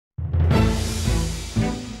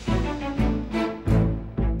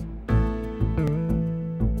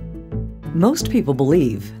Most people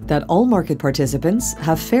believe that all market participants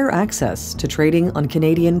have fair access to trading on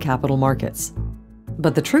Canadian capital markets.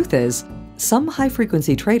 But the truth is, some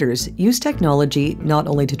high-frequency traders use technology not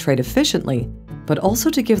only to trade efficiently, but also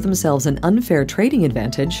to give themselves an unfair trading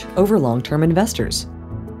advantage over long-term investors.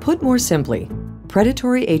 Put more simply,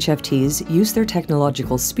 predatory HFTs use their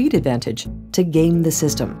technological speed advantage to game the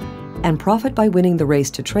system and profit by winning the race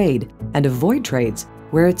to trade and avoid trades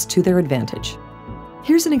where it's to their advantage.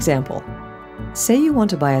 Here's an example. Say you want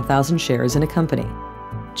to buy 1,000 shares in a company.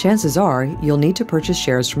 Chances are you'll need to purchase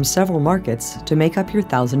shares from several markets to make up your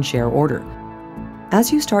 1,000-share order.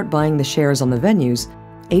 As you start buying the shares on the venues,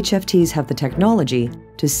 HFTs have the technology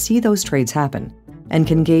to see those trades happen and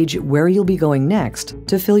can gauge where you'll be going next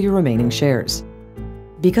to fill your remaining shares.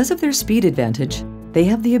 Because of their speed advantage, they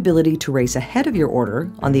have the ability to race ahead of your order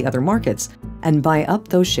on the other markets and buy up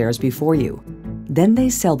those shares before you. Then they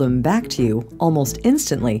sell them back to you almost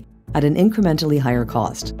instantly at an incrementally higher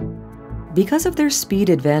cost. Because of their speed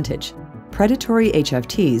advantage, predatory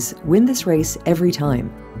HFTs win this race every time,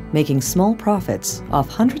 making small profits off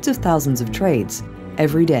hundreds of thousands of trades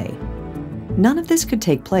every day. None of this could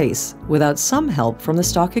take place without some help from the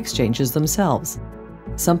stock exchanges themselves.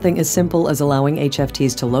 Something as simple as allowing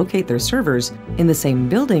HFTs to locate their servers in the same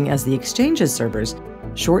building as the exchange's servers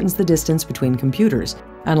shortens the distance between computers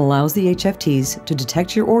and allows the HFTs to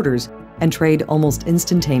detect your orders and trade almost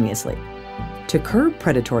instantaneously. To curb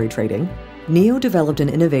predatory trading, NEO developed an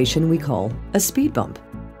innovation we call a speed bump,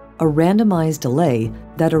 a randomized delay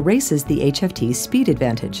that erases the HFT's speed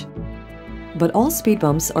advantage. But all speed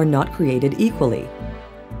bumps are not created equally.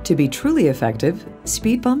 To be truly effective,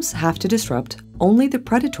 speed bumps have to disrupt only the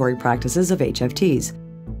predatory practices of HFTs,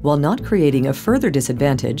 while not creating a further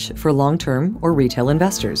disadvantage for long-term or retail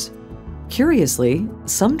investors. Curiously,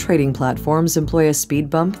 some trading platforms employ a speed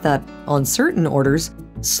bump that, on certain orders,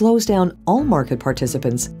 slows down all market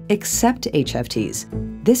participants except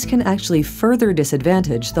HFTs. This can actually further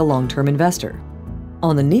disadvantage the long-term investor.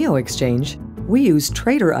 On the NEO exchange, we use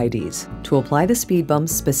trader IDs to apply the speed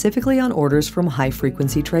bumps specifically on orders from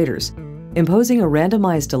high-frequency traders, imposing a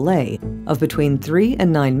randomized delay of between 3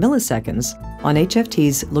 and 9 milliseconds on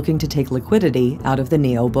HFTs looking to take liquidity out of the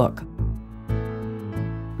NEO book.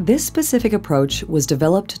 This specific approach was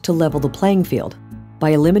developed to level the playing field by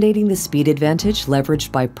eliminating the speed advantage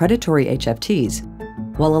leveraged by predatory HFTs,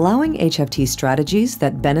 while allowing HFT strategies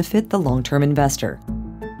that benefit the long-term investor.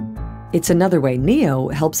 It's another way NEO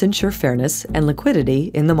helps ensure fairness and liquidity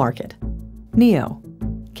in the market. NEO,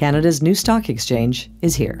 Canada's new stock exchange,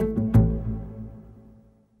 is here.